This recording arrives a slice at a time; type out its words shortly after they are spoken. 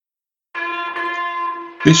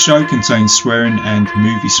This show contains swearing and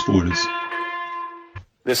movie spoilers.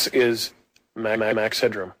 This is Max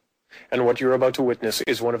Headroom, and what you're about to witness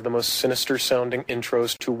is one of the most sinister-sounding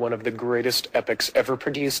intros to one of the greatest epics ever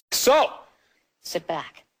produced. So, sit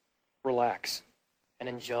back, relax, and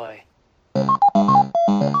enjoy.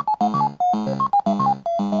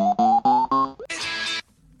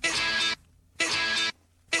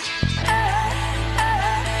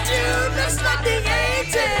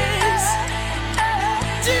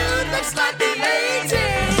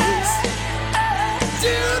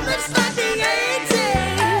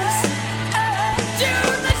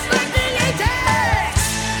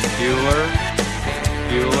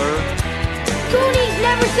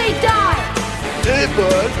 Say die! Hey,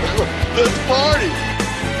 bud. Let's party.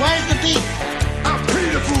 Where's the beat? I'll pay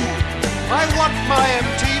the fool. I want my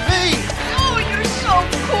MTV. Oh, you're so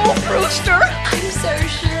cool, Brewster. I'm so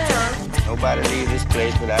sure. Nobody leaves this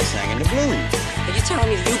place without singing the blues. Are you telling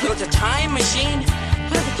me you built a time machine?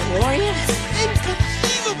 What, a DeLorean?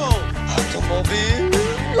 Inconceivable. Automobile.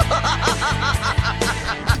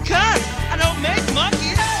 Cut! I don't make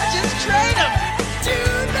monkeys. I just train them.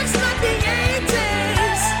 Dude, that's not the 80's.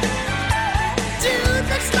 Dude,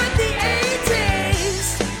 that's not the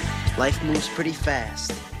 80's. Life moves pretty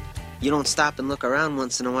fast. You don't stop and look around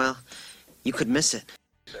once in a while, you could miss it.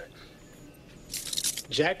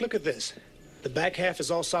 Jack, look at this. The back half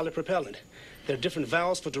is all solid propellant. There are different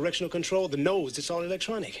valves for directional control. The nose, it's all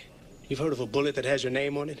electronic. You've heard of a bullet that has your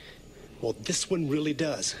name on it? Well, this one really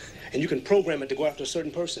does. And you can program it to go after a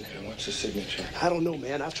certain person. And what's the signature? I don't know,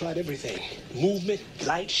 man. I've tried everything. Movement,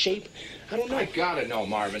 light, shape. I don't know. I gotta know,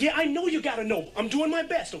 Marvin. Yeah, I know you gotta know. I'm doing my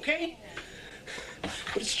best, okay?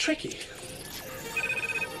 But it's tricky.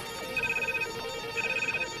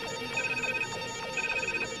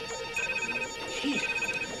 Heat.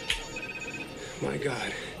 My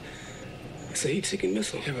God. It's a heat-seeking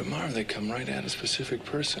missile. Yeah, but Marvin, they come right at a specific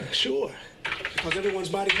person. Sure. Because everyone's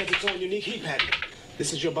body has its own unique heat pattern.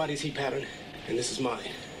 This is your body's heat pattern, and this is mine.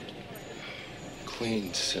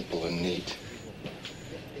 Clean, simple, and neat.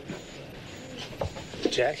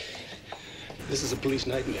 Jack, this is a police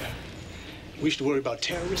nightmare. We used to worry about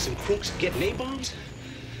terrorists and crooks getting A-bombs.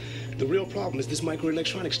 The real problem is this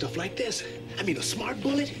microelectronic stuff like this. I mean, a smart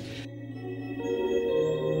bullet.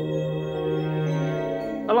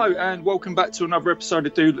 Hello and welcome back to another episode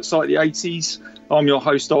of Dude Looks Like the 80's. I'm your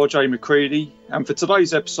host RJ McCready, and for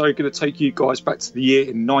today's episode I'm going to take you guys back to the year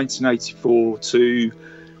in 1984 to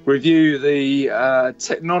review the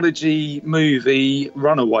technology movie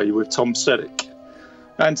Runaway with Tom Selleck.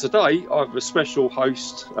 And today I have a special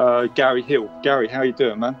host, Gary Hill. Gary, how you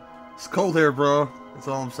doing, man? It's cold here, bro. That's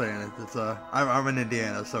all I'm saying. I'm in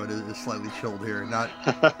Indiana, so it is slightly chilled here. Not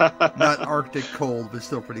Arctic cold, but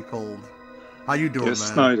still pretty cold. How you doing, man?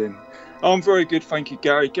 Snowed in. I'm very good, thank you,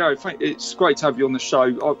 Gary. Gary, it's great to have you on the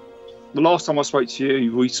show. The last time I spoke to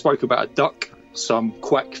you, we spoke about a duck, some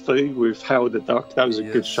quack foo with Howard the Duck. That was a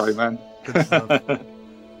good show, man. Good stuff.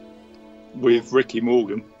 With Ricky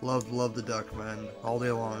Morgan. Love the duck, man. All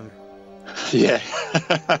day long. Yeah.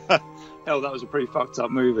 Hell, that was a pretty fucked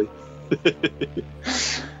up movie.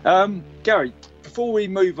 Gary, before we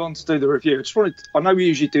move on to do the review, I know we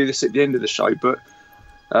usually do this at the end of the show, but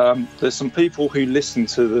there's some people who listen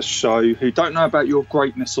to the show who don't know about your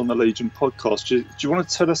greatness on the Legion podcast. Do you want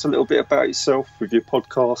to tell us a little bit about yourself with your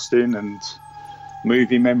podcasting and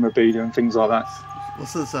movie memorabilia and things like that? Well,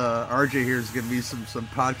 since RJ here is going to be some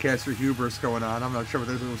podcaster hubris going on, I'm not sure what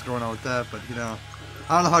there's what's going on with that, but I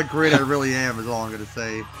don't know how great I really am is all I'm going to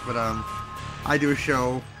say. But I do a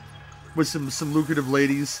show with some lucrative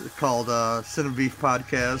ladies called Cinema Beef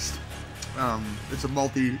Podcast. It's a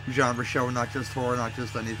multi-genre show, not just horror, not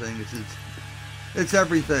just anything. It's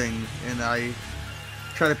everything, and I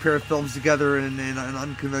try to pair films together in an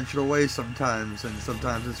unconventional way sometimes, and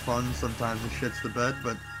sometimes it's fun, sometimes it shits the bed.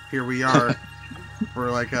 But here we are.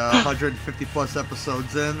 We're like 150 plus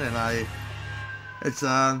episodes in, and it's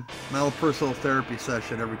my own personal therapy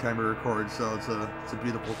session every time we record. So it's a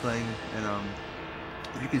beautiful thing, and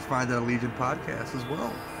you can find that on Legion Podcast as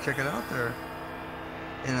well. Check it out there.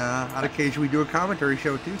 And on occasion we do a commentary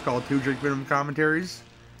show too, called Two Drink Minimum Commentaries,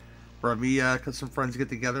 where me and some friends get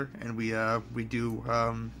together and we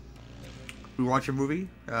watch a movie,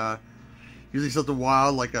 usually something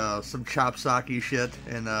wild like some chop sake shit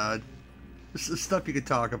and stuff you could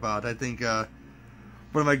talk about. I think one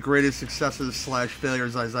of my greatest successes /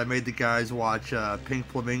 failures is I made the guys watch Pink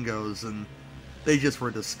Flamingos, and they just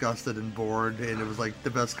were disgusted and bored, and it was like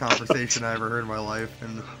the best conversation I ever heard in my life.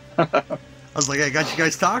 And I was like, I got you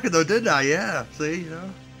guys talking though, didn't I? Yeah, see,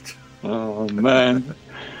 Oh man.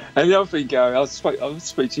 And the other thing, Gary, I spoke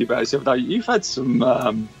to you about this the other day. You've had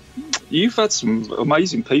some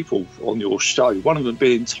amazing people on your show. One of them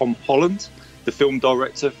being Tom Holland, the film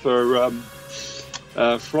director for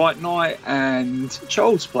Fright Night and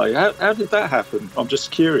Child's Play. How did that happen? I'm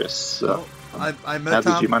just curious. I met how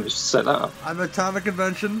Tom, did you manage to set that up? I met Tom at a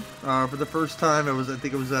convention for the first time. I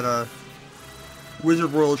think it was at a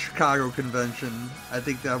Wizard World Chicago convention. I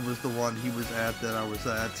think that was the one he was at that I was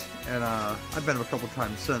at, and I've been him a couple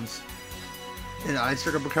times since. And I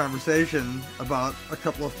struck up a conversation about a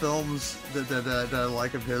couple of films that I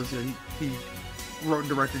like of his. He wrote and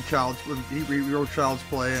directed he wrote Child's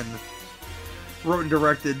Play and wrote and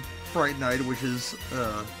directed Fright Night, which is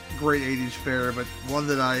a great 80s fare, but one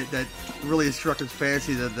that really struck his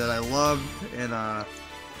fancy that I loved, and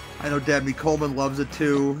I know Dabney Coleman loves it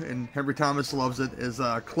too, and Henry Thomas loves it, is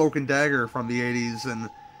Cloak and Dagger from the 80s, and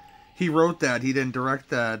he wrote that. He didn't direct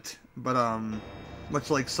that, but much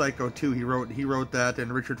like Psycho 2, he wrote that,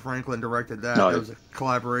 and Richard Franklin directed that. It was a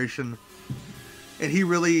collaboration, and he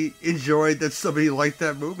really enjoyed that somebody liked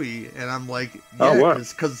that movie, and I'm like, yeah,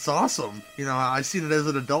 because it's awesome. You know, I seen it as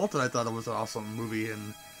an adult, and I thought it was an awesome movie,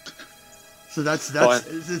 and so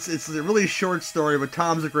it's a really short story, but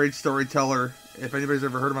Tom's a great storyteller. If anybody's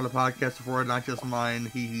ever heard him on the podcast before, not just mine,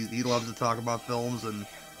 he loves to talk about films and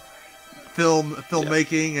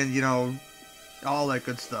filmmaking and, you know, all that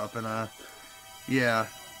good stuff. And yeah.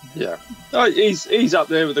 He's up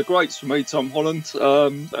there with the greats for me, Tom Holland. I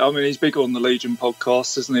mean, he's big on the Legion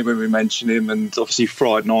podcast, isn't he, when we mention him, and obviously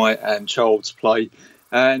Friday Night and Child's Play.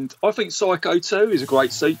 And I think Psycho 2 is a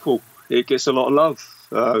great sequel. It gets a lot of love.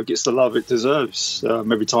 It gets the love it deserves.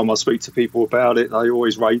 Every time I speak to people about it, they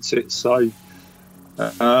always rate it. So,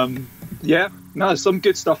 some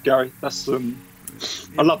good stuff, Gary. That's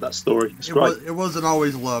I love that story. It's great. It wasn't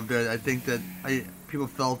always loved. I think that people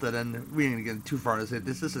felt that, and we ain't get too far to say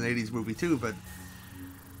this is an 80s movie too, but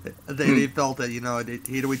they felt that, you know, he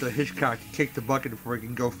had to wait till Hitchcock kicked the bucket before he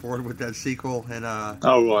can go forward with that sequel. And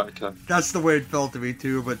okay. That's the way it felt to me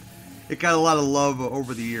too, but it got a lot of love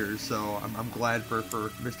over the years, so I'm glad for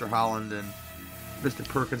Mr. Holland and Mr.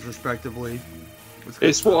 Perkins, respectively.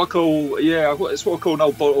 It's what I call an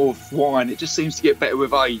old bottle of wine. It just seems to get better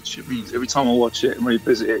with age. Every time I watch it and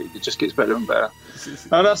revisit it, it just gets better and better.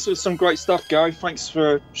 That's some great stuff, Gary. Thanks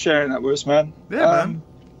for sharing that with us, man. Yeah, man.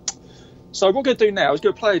 So what we're going to do now is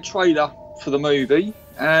go play a trailer for the movie,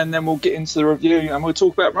 and then we'll get into the review, and we'll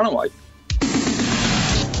talk about Runaway.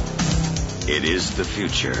 It is the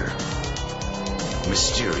future.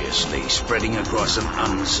 Mysteriously spreading across an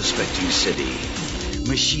unsuspecting city,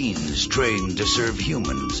 machines trained to serve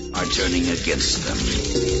humans are turning against them.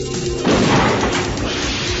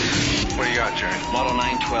 What do you got, Jerry? Model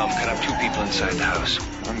 912. Cut up 2 people inside the house.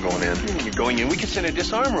 I'm going in. You're going in? We can send a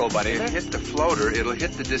disarm robot in. It hit the floater, it'll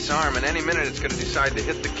hit the disarm, and any minute it's going to decide to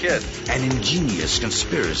hit the kid. An ingenious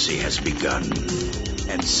conspiracy has begun,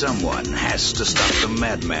 and someone has to stop the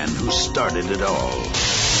madman who started it all.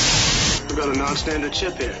 We've got a non-standard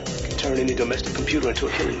chip here. Can turn any domestic computer into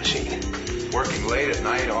a killing machine. Working late at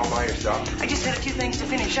night all by yourself? I just had a few things to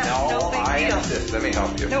finish up. No big I deal. insist. Let me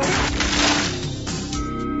help you. No.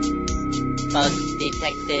 Bug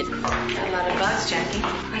detected. Got a lot of bugs, Jackie.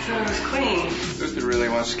 I thought it was clean. Luther really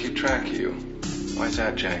wants to keep track of you. Why's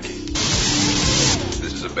that, Jackie?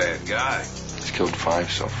 This is a bad guy. He's killed 5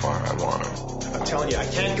 so far. I want him. I'm telling you, I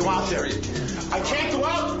can't go out there. I can't go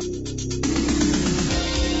out!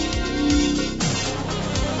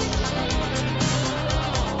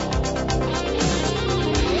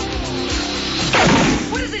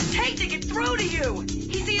 What does it take to get through to you?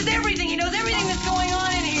 He sees everything. He knows everything that's going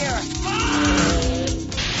on in here.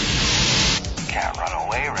 You can't run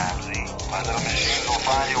away, Ramsey. My little machines will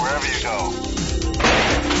find you wherever you go.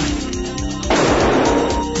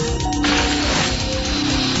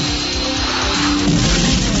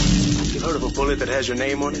 You've heard of a bullet that has your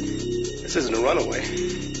name on it? This isn't a runaway.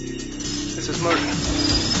 This is murder.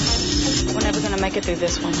 We're never gonna make it through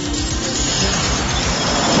this one.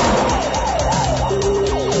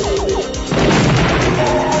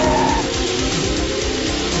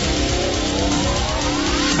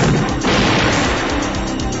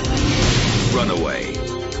 Runaway.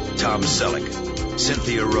 Tom Selleck,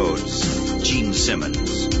 Cynthia Rhodes, Gene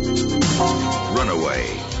Simmons. Runaway.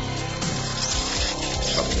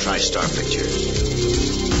 From TriStar Pictures.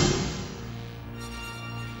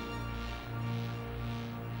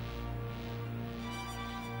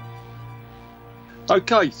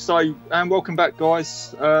 Okay, so welcome back,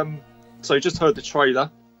 guys. So you just heard the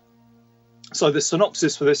trailer. So the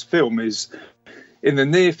synopsis for this film is: in the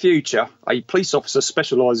near future, a police officer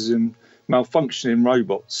specialises in malfunctioning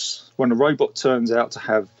robots. When a robot turns out to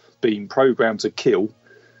have been programmed to kill,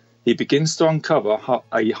 he begins to uncover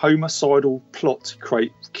a homicidal plot to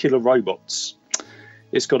create killer robots.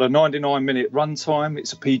 It's got a 99-minute runtime.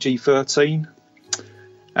 It's a PG-13.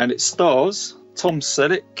 And it stars Tom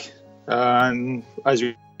Selleck, and as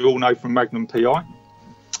you all know from Magnum P.I.,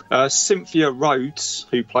 Cynthia Rhodes,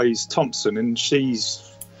 who plays Thompson, and she's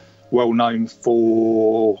well known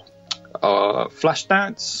for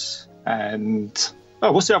Flashdance and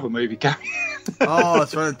what's the other movie, Gary? Oh,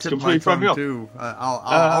 that's right. Tip of my tongue too.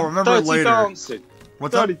 I'll remember it later. Dancing.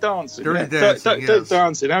 What's Dirty up? Dancing. Dirty Dancing. Dirty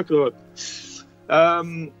Dancing. How good.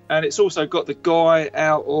 And it's also got the guy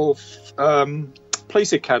out of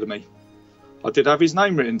Police Academy. I did have his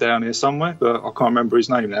name written down here somewhere, but I can't remember his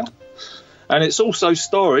name now. And it's also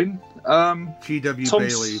starring T.W.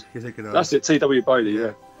 Bailey. You're thinking of. That's it, T.W. Bailey.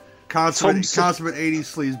 Yeah. Consummate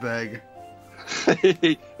 80s sleazebag.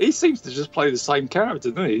 he seems to just play the same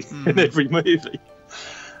character, doesn't he, in every movie?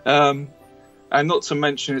 And not to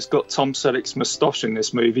mention, it's got Tom Selleck's moustache in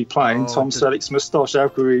this movie, playing Tom Selleck's moustache. How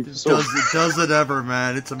could we? Does it ever,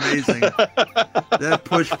 man? It's amazing. That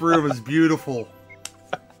push broom is beautiful.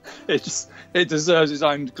 It deserves its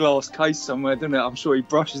own glass case somewhere, doesn't it? I'm sure he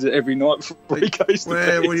brushes it every night before he goes to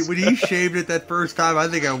bed. When he shaved it that first time, I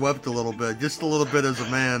think I wept a little bit. Just a little bit as a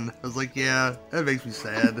man. I was like, yeah, that makes me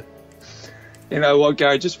sad. You know what,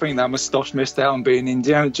 Gary? Just think that moustache missed out on being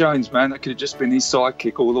Indiana Jones, man. That could have just been his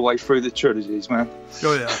sidekick all the way through the trilogies, man.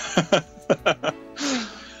 Oh,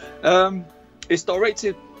 yeah. It's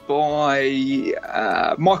directed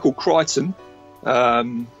by Michael Crichton.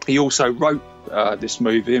 He also wrote this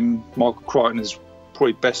movie. Michael Crichton is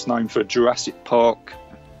probably best known for Jurassic Park,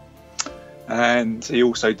 and he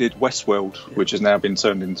also did Westworld, which has now been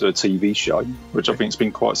turned into a TV show, which I think has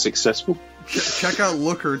been quite successful. Check out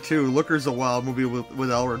Looker too. Looker's a wild movie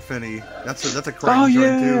with Elwood Finney. That's a Crichton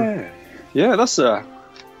joint too. Yeah, that's a.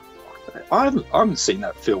 I haven't seen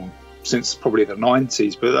that film since probably the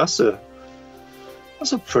 90s, but that's a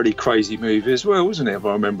pretty crazy movie as well, wasn't it? If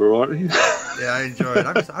I remember rightly. Yeah, I enjoy it.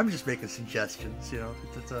 I'm just making suggestions, you know.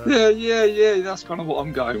 Yeah. That's kind of what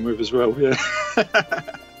I'm going with as well. Yeah.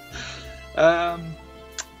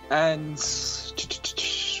 And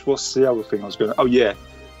what's the other thing I was going to? Oh yeah,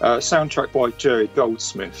 soundtrack by Jerry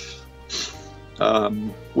Goldsmith,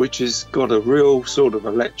 which has got a real sort of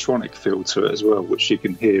electronic feel to it as well, which you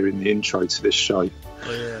can hear in the intro to this show.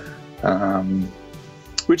 Oh yeah.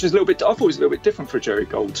 Which is a little bit. I thought it was a little bit different for Jerry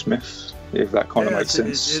Goldsmith, if that kind of makes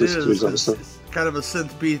sense. It is. It's kind of a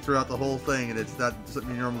synth beat throughout the whole thing, and it's not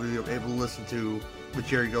something you're normally able to listen to with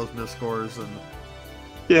Jerry Goldsmith scores. And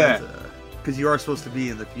yeah, because you are supposed to be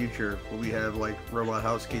in the future where we have like robot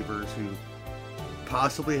housekeepers who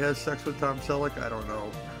possibly has sex with Tom Selleck. I don't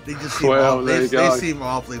know. They just seem they seem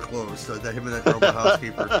awfully close to him and that robot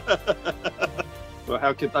housekeeper. Well,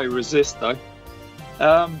 how could they resist though?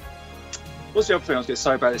 What's the other thing I was going to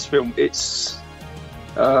say about this film? It's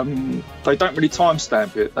they don't really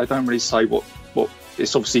timestamp it. They don't really say what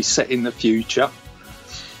it's obviously set in the future.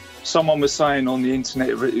 Someone was saying on the internet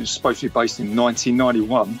it was supposed to be based in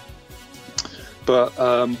 1991, but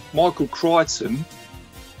Michael Crichton,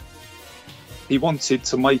 he wanted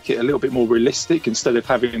to make it a little bit more realistic. Instead of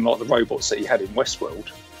having like the robots that he had in Westworld,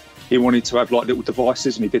 he wanted to have like little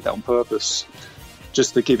devices, and he did that on purpose,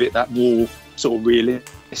 just to give it that more sort of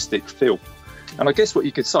realistic feel. And I guess what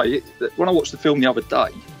you could say, when I watched the film the other day,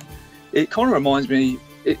 it kind of reminds me,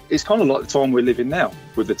 it's kind of like the time we're living now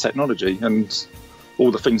with the technology and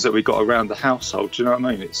all the things that we got around the household. Do you know what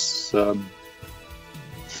I mean? It's so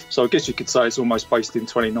I guess you could say it's almost based in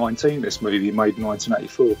 2019, this movie made in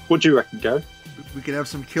 1984. What do you reckon, Gary? We could have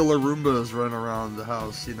some killer Roombas running around the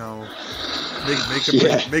house, you know,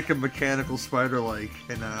 make a mechanical spider-like,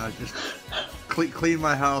 and just clean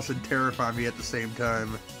my house and terrify me at the same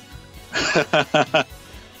time.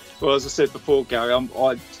 Well, as I said before, Gary,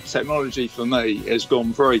 technology for me has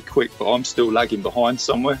gone very quick, but I'm still lagging behind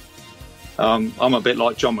somewhere. I'm a bit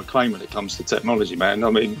like John McClane when it comes to technology, man. I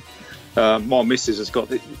mean, my missus has got.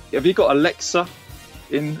 Have you got Alexa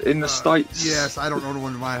in the States? Yes, I don't own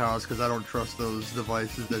one in my house because I don't trust those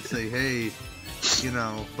devices that say, "Hey, you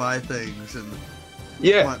know, buy things." And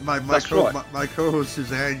yeah, my co-host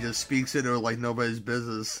Suzanne just speaks into it like nobody's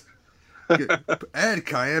business. Add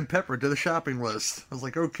cayenne pepper to the shopping list. I was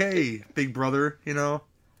like, okay, big brother, you know.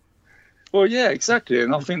 Well, yeah, exactly,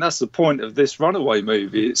 and I think that's the point of this Runaway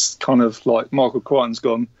movie. It's kind of like Michael Crichton's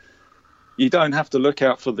gone, you don't have to look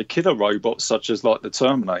out for the killer robots such as like the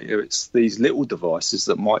Terminator. It's these little devices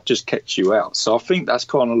that might just catch you out. So I think that's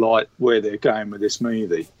kind of like where they're going with this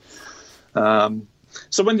movie.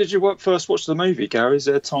 So when did you first watch the movie, Gary? Is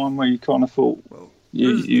there a time where you kind of thought...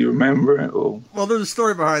 You remember it? Or? Well, there's a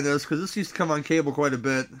story behind this, because this used to come on cable quite a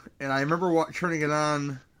bit, and I remember turning it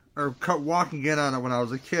on, or walking in on it when I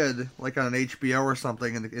was a kid, like on an HBO or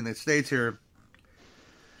something in the States here,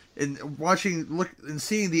 and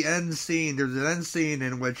seeing the end scene. There's an end scene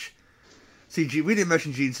in which, we didn't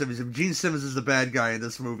mention Gene Simmons. Gene Simmons is the bad guy in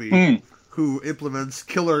this movie, who implements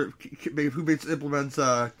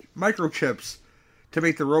microchips to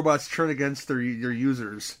make the robots turn against their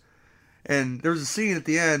users. And there's a scene at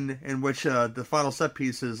the end in which the final set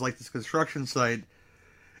piece is like this construction site,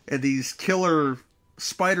 and these killer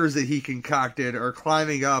spiders that he concocted are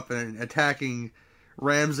climbing up and attacking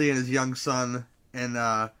Ramsey and his young son,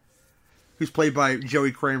 and who's played by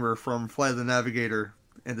Joey Kramer from Flight of the Navigator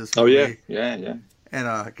in this movie. Oh, yeah. And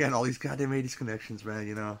again, all these goddamn 80's connections, man,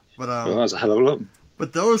 you know. But well, that's a hell of a lot.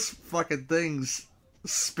 But those fucking things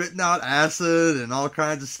spitting out acid and all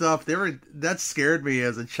kinds of stuff, that scared me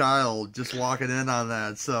as a child, just walking in on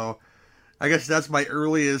that. So I guess that's my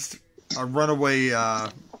earliest Runaway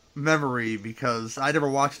memory, because I never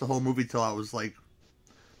watched the whole movie till I was like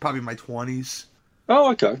probably in my 20s.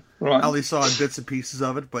 Oh, okay, right. I only saw bits and pieces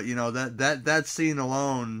of it, but you know that scene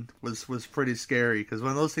alone was pretty scary, because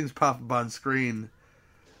when those things pop up on screen,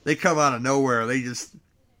 they come out of nowhere. They just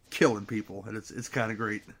killing people, and it's kind of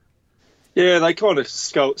great. Yeah, they kind of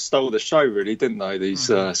stole the show, really, didn't they? These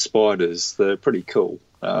spiders, they're pretty cool.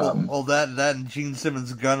 Well, that and Gene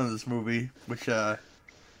Simmons' gun in this movie, which for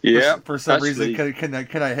some reason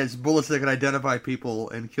has bullets that can identify people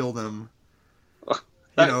and kill them.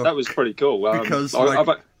 That was pretty cool. Because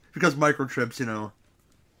microchips, you know.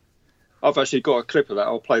 I've actually got a clip of that.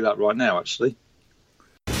 I'll play that right now, actually.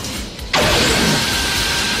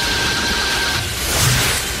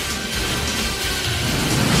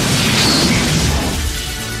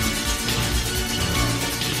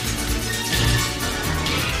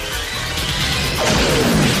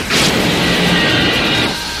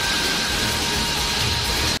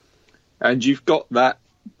 And you've got that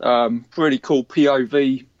pretty cool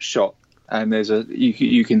POV shot, and there's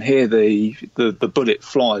you can hear the bullet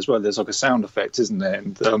fly as well. There's like a sound effect, isn't there?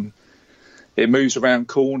 And it moves around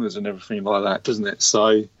corners and everything like that, doesn't it? So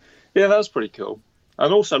yeah, that's pretty cool.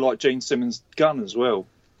 And also like Gene Simmons' gun as well.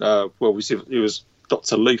 We see it was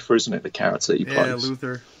Dr. Luther, isn't it? The character he plays. Yeah,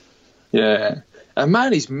 Luther. Yeah, and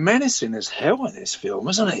man, he's menacing as hell in this film,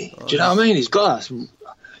 isn't he? Do you know what I mean? He's got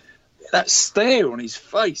that stare on his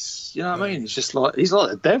face, you know what I mean? It's just like he's like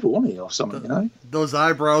the devil, isn't he, or something, you know? Those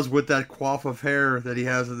eyebrows with that coif of hair that he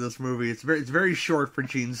has in this movie, it's very short for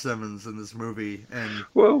Gene Simmons in this movie. And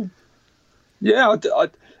well, yeah,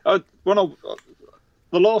 the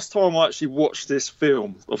last time I actually watched this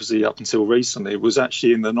film, obviously up until recently, was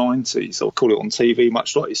actually in the 90s. I'll call it on TV,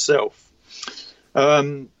 much like yourself.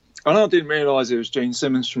 And I didn't realise it was Gene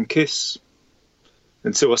Simmons from Kiss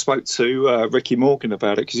until I spoke to Ricky Morgan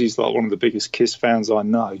about it, because he's like one of the biggest Kiss fans I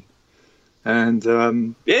know. And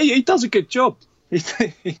yeah, he does a good job. He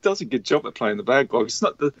does a good job at playing the bad guy. It's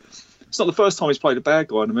not the first time he's played a bad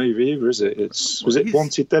guy in a movie either, is it? Was it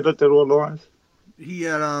Wanted, Dead or Alive? He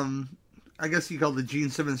had I guess he called the Gene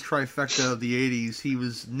Simmons trifecta of the 80s. He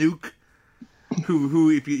was Nuke, who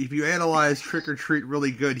if you analyze Trick or Treat really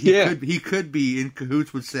good, he could be in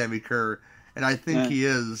cahoots with Sammy Kerr, and I think he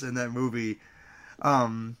is in that movie.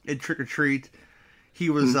 In Trick or Treat,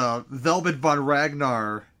 he was Velvet Von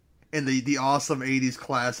Ragnar in the awesome 80s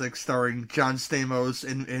classic starring John Stamos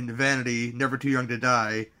in Vanity, Never Too Young to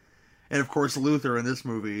Die, and of course Luther in this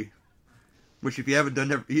movie, which if you haven't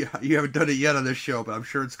done it yet on this show, but I'm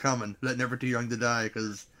sure it's coming, that Never Too Young to Die,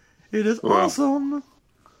 because it is awesome.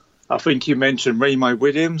 I think you mentioned Remo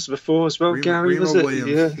Williams before as well, Gary. Remo was it?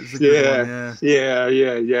 Williams.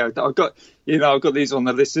 Yeah. I've got these on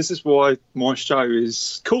the list. This is why my show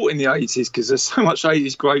is caught in the 80s, because there's so much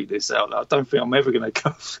 80s greatness out there. I don't think I'm ever going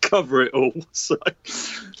to cover it all. So,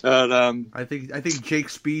 I think Jake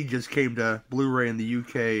Speed just came to Blu-ray in the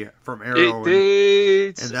UK from Arrow.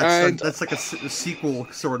 It did, and that's like a sequel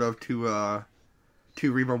sort of to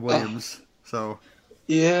Remo Williams. So.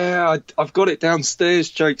 Yeah, I've got it downstairs,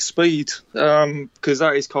 Jake Speed, because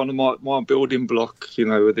that is kind of my building block, you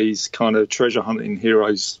know, with these kind of treasure hunting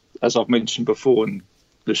heroes, as I've mentioned before in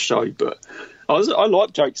the show. But I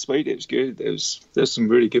like Jake Speed. It was good. There's some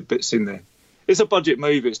really good bits in there. It's a budget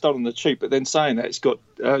movie. It's done on the cheap. But then saying that, it's got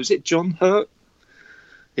is it John Hurt?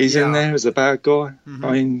 He's in there as a bad guy. Mm-hmm.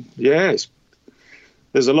 I mean, there's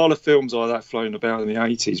a lot of films like that floating about in the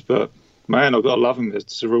 80s, but. Man, I've got to love them.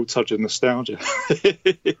 It's a real touch of nostalgia.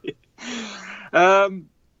 The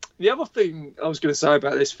other thing I was going to say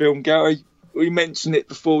about this film, Gary, we mentioned it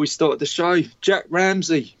before we started the show. Jack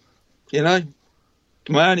Ramsey, you know,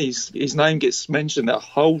 Man, his name gets mentioned a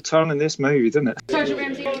whole ton in this movie, doesn't it? Sergeant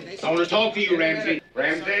Ramsey. I want to talk to you, Ramsey.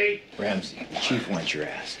 Ramsey? Ramsey, the chief wants your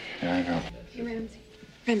ass. Yeah, I know. Hey, Ramsey.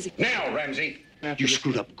 Ramsey. Now, Ramsey. You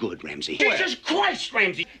screwed up good, Ramsey. Jesus Christ,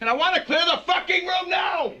 Ramsey! And I want to clear the fucking room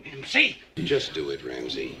now! Ramsey! Just do it,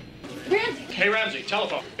 Ramsey. Ramsey. Hey, Ramsey,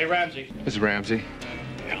 telephone. Hey, Ramsey. This is Ramsey.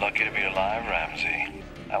 You're lucky to be alive, Ramsey.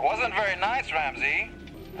 That wasn't very nice, Ramsey.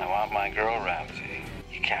 I want my girl, Ramsey.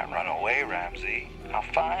 You can't run away, Ramsey. I'll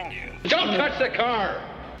find you. Don't touch the car!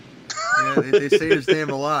 Yeah, they say his name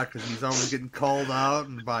a lot because he's always getting called out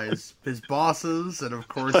and by his bosses, and of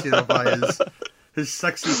course, by his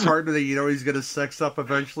sexy partner that he's gonna sex up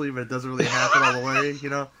eventually, but it doesn't really happen all the way,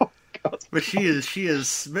 Oh, But she is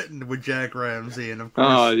smitten with Jack Ramsey, and of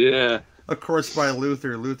course, of course, by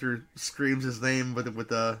Luther. Luther screams his name with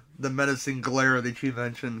the menacing glare that you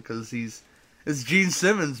mentioned because it's Gene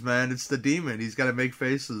Simmons, man. It's the demon. He's got to make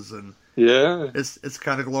faces, and it's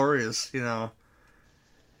kind of glorious, And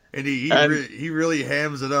he really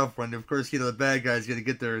hams it up when, of course, the bad guy's gonna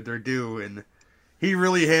get their due, and he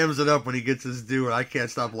really hams it up when he gets his due, and I can't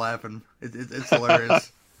stop laughing. It's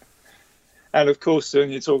hilarious. And of course,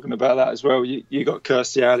 when you're talking about that as well, you got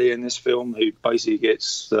Kirstie Alley in this film who basically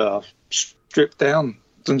gets stripped down,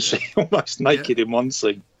 doesn't she? Almost naked in one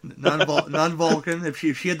scene. Non-Vulcan. If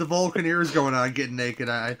she had the Vulcan ears going on, getting naked,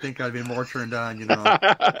 I think I'd be more turned on.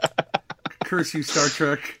 Curse you, Star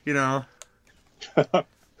Trek. Yeah,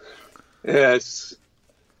 that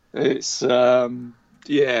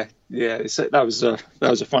was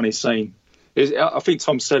a funny scene. I think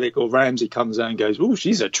Tom Selleck or Ramsey comes out and goes, "Oh,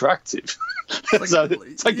 she's attractive." So,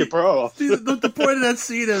 take your bra off. The point of that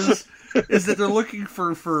scene is that they're looking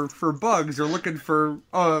for bugs. They're looking for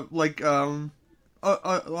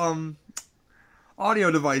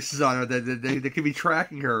audio devices on her that they could be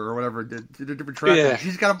tracking her or whatever. They're different tracking. Yeah.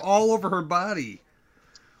 She's got them all over her body.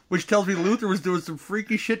 Which tells me Luther was doing some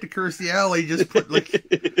freaky shit to Kirstie Alley. Just put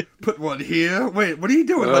one here. Wait, what are you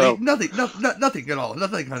doing, honey? Nothing at all.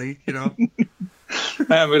 Nothing, honey.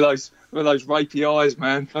 Man, with those rapey eyes,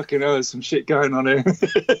 man. Fucking hell, there's some shit going on here.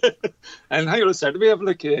 And hang on a second, let me have a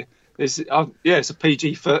look here. It's a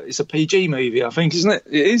PG. It's a PG movie, I think, isn't it?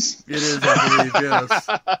 It is. It is, I believe, yes.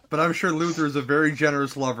 But I'm sure Luther is a very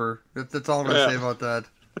generous lover. That's all I'm gonna say about that.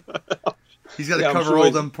 He's got to cover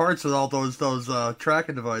all them parts with all those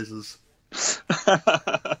tracking devices.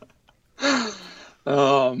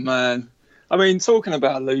 Oh man, I mean, talking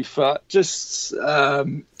about Luther, just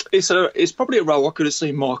it's probably a role I could have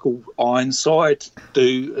seen Michael Ironside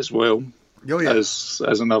do as well. Oh yeah, as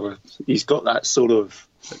another, he's got that sort of.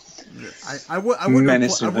 I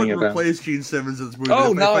wouldn't replace Gene Simmons in this movie.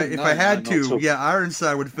 Oh, if I had to,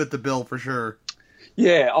 Ironside would fit the bill for sure.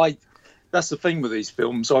 Yeah, that's the thing with these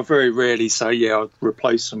films. I very rarely say, I'd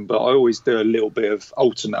replace them, but I always do a little bit of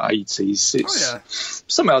alternate 80s. It's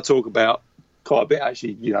something I talk about quite a bit,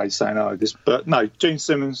 actually, saying, this. But no, Gene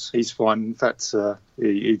Simmons, he's fine. In fact,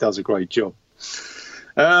 he does a great job.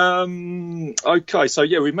 Okay, so,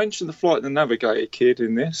 we mentioned the Flight of the Navigator kid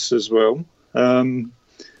in this as well.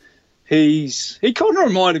 He kind of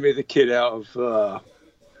reminded me of the kid out of...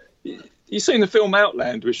 you seen the film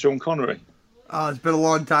Outland with Sean Connery? It's been a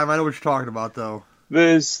long time. I know what you're talking about, though.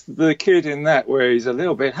 There's the kid in that where he's a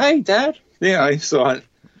little bit, hey, Dad. It's like,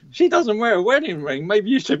 she doesn't wear a wedding ring.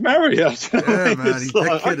 Maybe you should marry her. Yeah, man.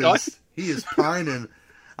 That kid is pining.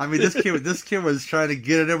 I mean, this kid was trying to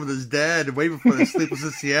get it in with his dad way before the Sleepless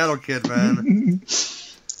in Seattle kid, man.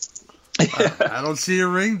 I don't see a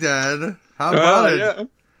ring, Dad. How about it?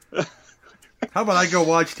 Yeah. How about I go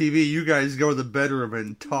watch TV? You guys go to the bedroom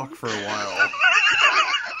and talk for a while.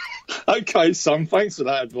 Okay, son, thanks for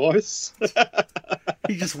that advice.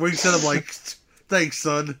 He just winks at him like, thanks,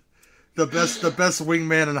 son. The best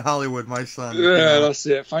wingman in Hollywood, my son. Yeah, that's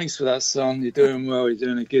it. Thanks for that, son. You're doing well. You're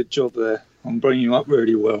doing a good job there. I'm bringing you up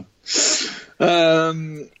really well. Let's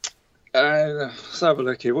have a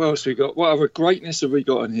look here. What else we got? What other greatness have we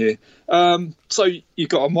got in here? So you've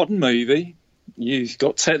got a modern movie. You've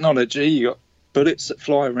got technology. You've got bullets that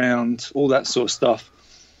fly around, all that sort of stuff.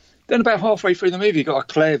 Then about halfway through the movie, you got a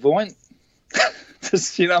clairvoyant.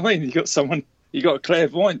 You know what I mean? You got a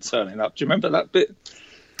clairvoyant turning up. Do you remember that bit?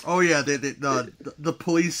 Oh yeah, the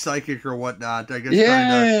police psychic or whatnot. I guess.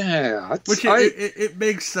 Yeah, which it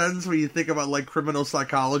makes sense when you think about like criminal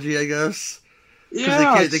psychology, I guess.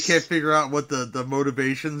 Because they can't figure out what the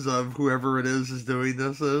motivations of whoever it is doing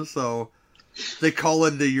this is, so they call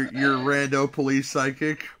in your rando police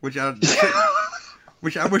psychic, which I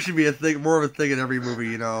wish would be a thing, more of a thing in every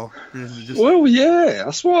movie, Well, yeah,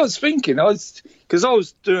 that's what I was thinking. I was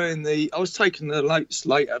taking the notes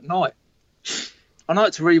late at night, I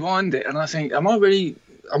like to rewind it, and I think, am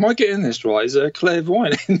I getting this right? Is there a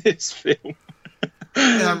clairvoyant in this film?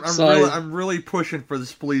 Yeah, I'm really pushing for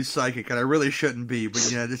this police psychic, and I really shouldn't be, but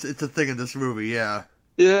yeah, it's a thing in this movie, yeah.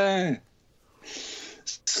 Yeah.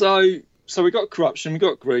 So we got corruption, we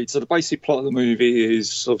got greed. So the basic plot of the movie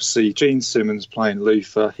is obviously Gene Simmons playing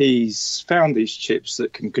Luther. He's found these chips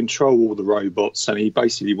that can control all the robots, and he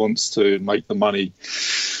basically wants to make the money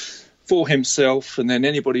for himself. And then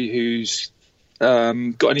anybody who's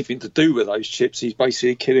got anything to do with those chips, he's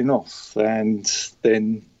basically killing off. And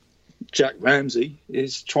then Jack Ramsey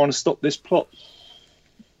is trying to stop this plot.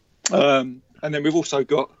 And then we've also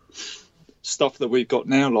got stuff that we've got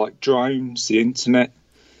now, like drones, the internet,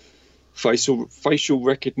 facial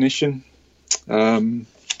recognition. And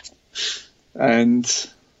I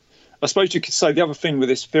suppose you could say the other thing with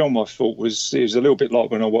this film I thought was it was a little bit like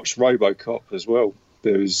when I watched RoboCop as well.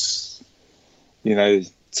 There was,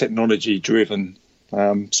 technology driven.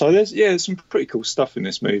 So there's some pretty cool stuff in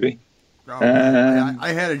this movie. Oh,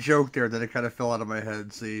 I had a joke there that it kind of fell out of my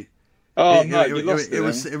head. See,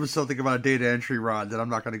 it was something about a data entry rod that I'm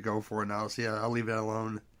not going to go for now. So yeah, I'll leave that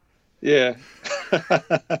alone. Yeah.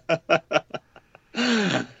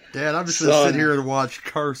 Dad, I'm just going to sit here and watch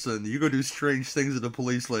Carson. You go do strange things with the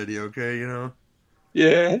police lady, okay?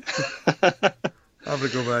 Yeah. I'm going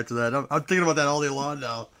to go back to that. I'm thinking about that all day long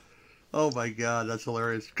now. Oh my God, that's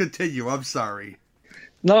hilarious. Continue. I'm sorry.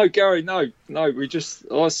 No, Gary, no. Like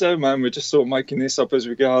I said, man, we're just sort of making this up as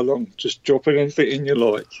we go along. Just dropping anything in you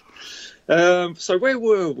like. So where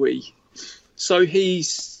were we? So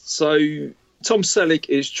Tom Selleck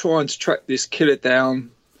is trying to track this killer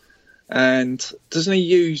down, and doesn't he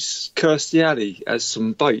use Kirstie Alley as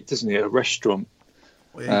some bait, doesn't he, at a restaurant?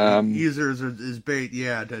 Well, he uses her as bait,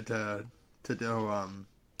 yeah, to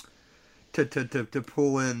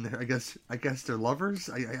pull in, I guess they're lovers?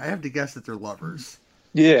 I have to guess that they're lovers.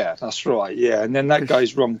 Yeah, that's right. Yeah, and then that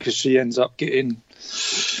goes wrong because she ends up getting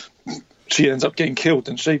killed,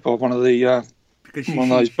 doesn't she, by one of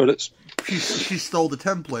those bullets. She stole the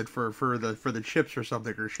template for the chips or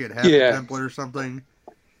something, or she had half the template or something.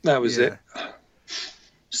 That was it.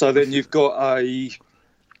 So then you've got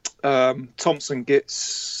Thompson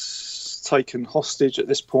gets taken hostage at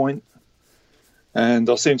this point. And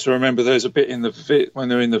I seem to remember there's a bit when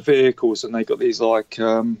they're in the vehicles and they got these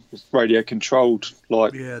radio controlled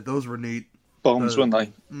those were neat bombs, weren't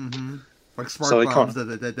they? Mm-hmm. Like smart bombs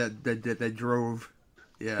that drove.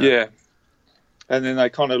 Yeah. And then they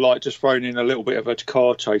kind of just thrown in a little bit of a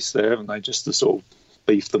car chase there, haven't they? Just to sort of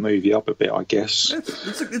beef the movie up a bit, I guess.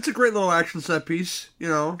 It's a great little action set piece,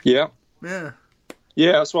 Yeah. Yeah.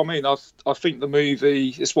 Yeah, that's what I mean. I think the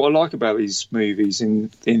movie, it's what I like about these movies in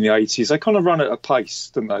the 80s. They kind of run at a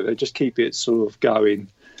pace, don't they? They just keep it sort of going.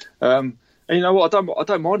 And you know what? I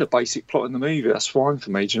don't mind a basic plot in the movie. That's fine for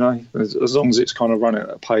me, do you know? As long as it's kind of run at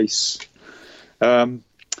a pace. Also,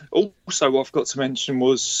 what I've got to mention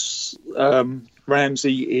was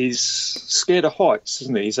Ramsey is scared of heights,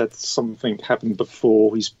 isn't he? He's had something happen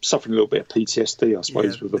before. He's suffering a little bit of PTSD, I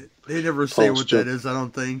suppose. They never say what that is, I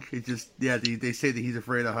don't think. It just, they say that he's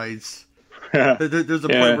afraid of heights. There's a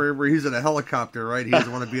point where he's in a helicopter, right? He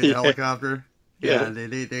doesn't want to be in the helicopter. Yeah,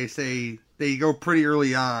 they say, they go pretty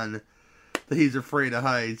early on that he's afraid of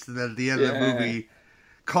heights, and then at the end of the movie,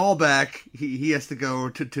 callback, he has to go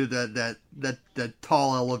to that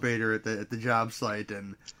tall elevator at the job site,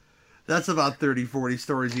 and that's about 30, 40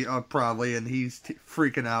 stories up probably, and he's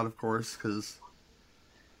freaking out, of course, because...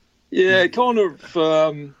 Yeah, kind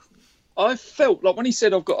of... I felt like when he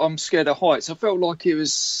said I'm scared of heights, I felt like he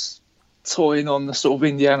was toying on the sort of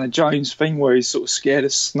Indiana Jones thing where he's sort of scared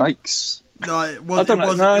of snakes. No, it wasn't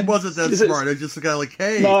that smart. It was just a guy like,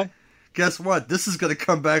 hey, guess what? This is going to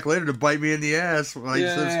come back later to bite me in the ass when I'm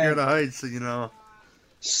so scared of heights,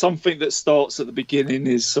 Something that starts at the beginning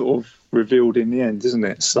is sort of revealed in the end, isn't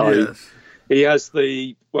it? So he has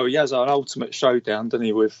an ultimate showdown, doesn't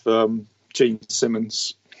he, with Gene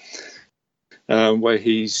Simmons, where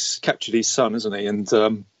he's captured his son, isn't he?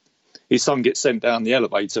 And his son gets sent down the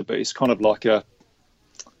elevator, but it's kind of like a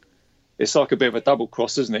bit of a double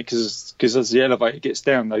cross, isn't it? Because as the elevator gets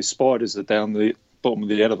down, those spiders are down the bottom of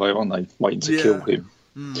the elevator, aren't they, waiting to kill him?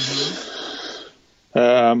 Mm-hmm.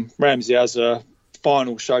 Ramsey has a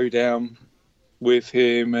final showdown with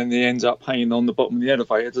him, and he ends up hanging on the bottom of the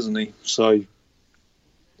elevator, doesn't he? So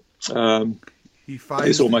he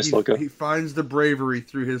finds the bravery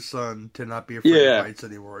through his son to not be afraid of heights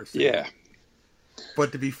anymore. So. Yeah,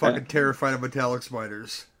 but to be fucking terrified of metallic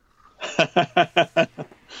spiders. But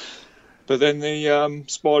then the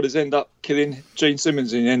spiders end up killing Gene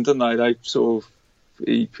Simmons in the end, don't they? They sort of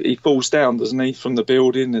he falls down, doesn't he, from the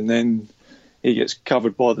building, and then he gets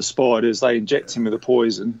covered by the spiders. They inject him with the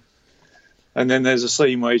poison. And then there's a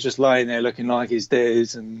scene where he's just laying there looking like he's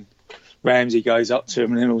dead, and Ramsey goes up to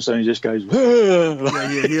him, and then all of a sudden he just goes, he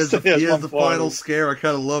has the final scare. I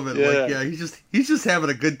kind of love it. He's just having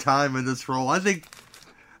a good time in this role. I think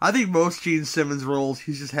most Gene Simmons roles,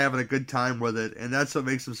 he's just having a good time with it, and that's what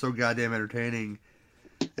makes him so goddamn entertaining.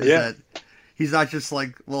 That he's not just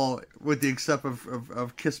like, well, with the exception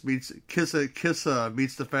of Kiss meets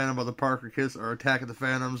the Phantom of the Park, or Kiss or Attack of the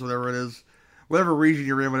Phantoms, whatever it is, whatever region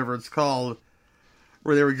you're in, whatever it's called,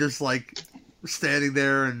 where they were just like standing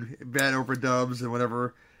there and bad overdubs and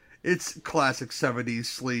whatever. It's classic 70s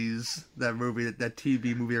sleaze, that movie, that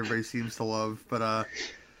TV movie everybody seems to love. But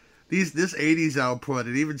this 80s output,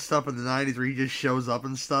 and even stuff in the 90s where he just shows up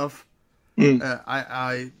and stuff,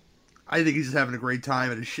 I think he's just having a great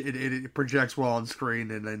time, and it projects well on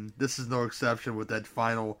screen, and this is no exception with that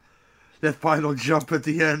final jump at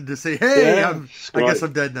the end to say, hey, I guess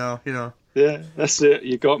I'm dead now, you know. Yeah, that's it.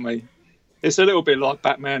 You got me. It's a little bit like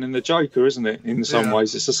Batman and the Joker, isn't it? In some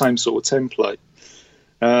ways, it's the same sort of template.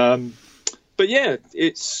 But yeah,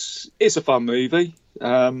 it's a fun movie.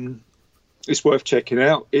 It's worth checking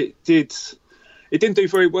out. It didn't do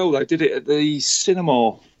very well though, did it? At the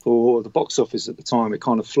cinema or the box office at the time, it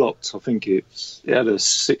kind of flopped. I think it had a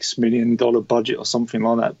 $6 million budget or something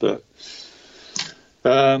like that.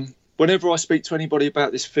 But whenever I speak to anybody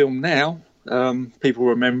about this film now, people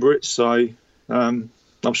remember it. So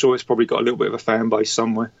I'm sure it's probably got a little bit of a fan base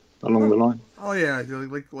somewhere along the line. Oh yeah,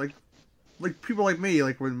 like people like me,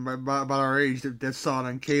 like when about our age that saw it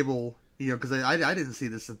on cable, you know, because I didn't see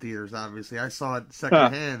this in theaters. Obviously, I saw it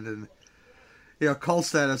secondhand, and you know, cult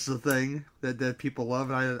status is a thing that people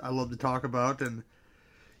love, and I love to talk about. And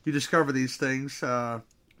you discover these things. I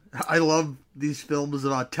love these films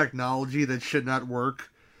about technology that should not work,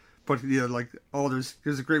 but you know, like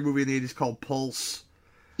there's a great movie in the '80s called Pulse.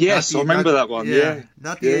 Yes, I remember that one. Yeah,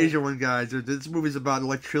 not the Asian one, guys. This movie's about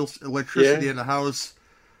electricity in a house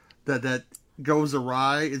that goes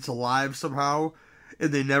awry. It's alive somehow,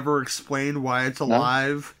 and they never explain why it's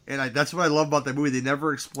alive. No. And that's what I love about that movie. They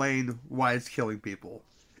never explain why it's killing people.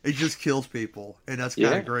 It just kills people, and that's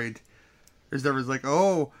kind of great. There's never like,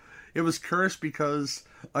 oh, it was cursed because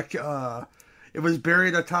it was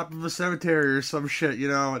buried on top of a cemetery or some shit, you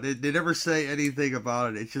know. They never say anything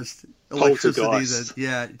about it. It's just electricity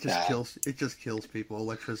it just kills people.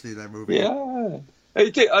 Electricity in that movie. Yeah. I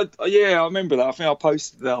remember that. I think I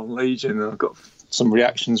posted that on Legion, and I got some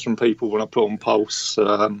reactions from people when I put on Pulse.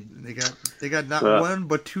 They got not one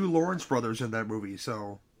but two Lawrence brothers in that movie,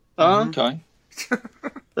 so. Okay.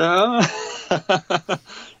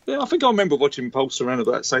 Yeah, I think I remember watching Pulse around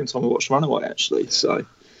about the same time I watched Runaway, actually. So,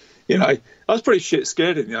 you know, I was pretty shit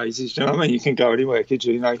scared in the 80s. You know what I mean? You can go anywhere, could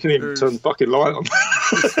you? You know, you couldn't even turn the fucking light on.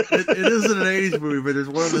 it isn't an 80s movie, but there's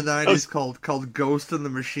one in the 90s called Ghost in the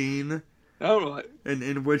Machine. All right.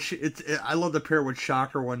 In which I love to pair it with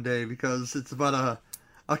Shocker one day, because it's about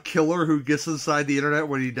a killer who gets inside the internet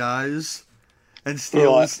when he dies and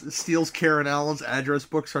steals Karen Allen's address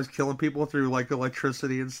book, starts killing people through like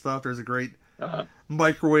electricity and stuff. There's a great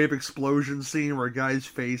microwave explosion scene where a guy's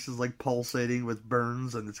face is like pulsating with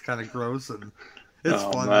burns, and it's kind of gross, and it's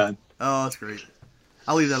fun. Man. Oh, it's great.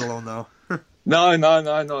 I'll leave that alone though. No, not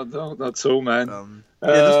at all, man.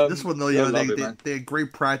 This one though, you know, they had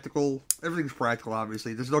great practical. Everything's practical,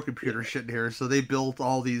 obviously. There's no computer shit in here, so they built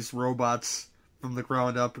all these robots from the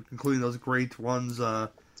ground up, including those great ones,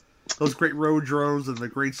 those great road drones and the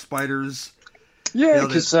great spiders. Yeah,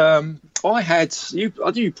 because I do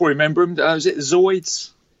probably remember them. Was it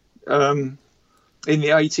Zoids? In the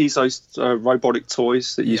 80s, those robotic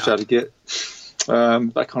toys that you used to have to get.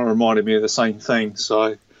 That kind of reminded me of the same thing.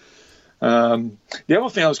 So, the other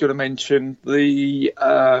thing I was going to mention,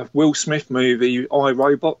 the Will Smith movie I,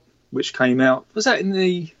 Robot, which came out, was that in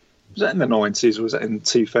the 90s or was that in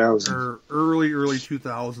 2000s? Or early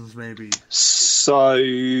 2000s maybe. So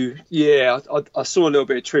yeah, I saw a little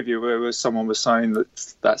bit of trivia where someone was saying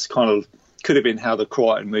that's kind of could have been how the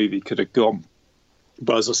Crichton movie could have gone,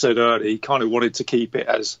 but as I said earlier, he kind of wanted to keep it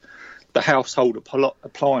as the household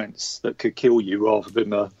appliance that could kill you rather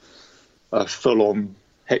than a full-on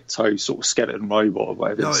hecto sort of skeleton robot or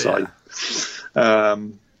whatever you say.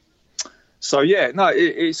 So yeah, no,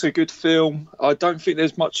 it's a good film. I don't think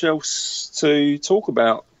there's much else to talk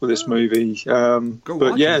about with this movie. Go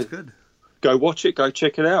watch it. It's good. Go watch it. Go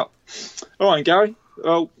check it out. All right, Gary.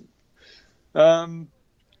 Well,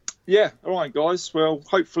 yeah. All right, guys. Well,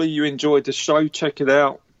 hopefully you enjoyed the show. Check it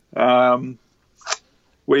out. Me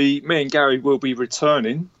and Gary will be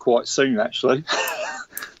returning quite soon, actually,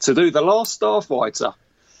 to do The Last Starfighter.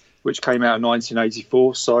 which came out in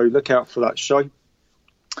 1984. So look out for that show. And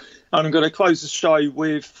I'm going to close the show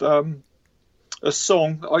with a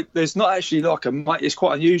song. There's not actually it's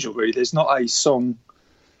quite unusual, really. There's not a song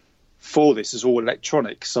for this. It's all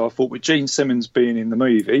electronic. So I thought, with Gene Simmons being in the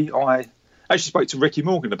movie, I actually spoke to Ricky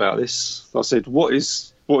Morgan about this. I said, what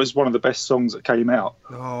is one of the best songs that came out?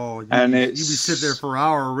 Oh, and you'd be sitting there for an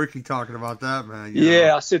hour, Ricky, talking about that, man.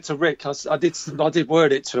 Yeah, I said to Rick, I did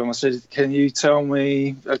word it to him. I said, can you tell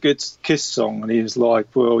me a good Kiss song? And he was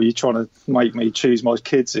like, well, you're trying to make me choose my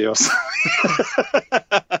kids here or something.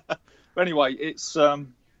 But anyway, it's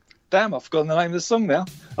damn, I've forgotten the name of the song now.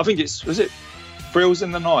 I think was it Thrills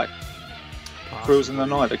in the Night? Possibly. Thrills in the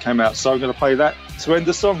Night that came out. So I'm going to play that to end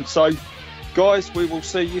the song. So guys, we will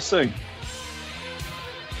see you soon.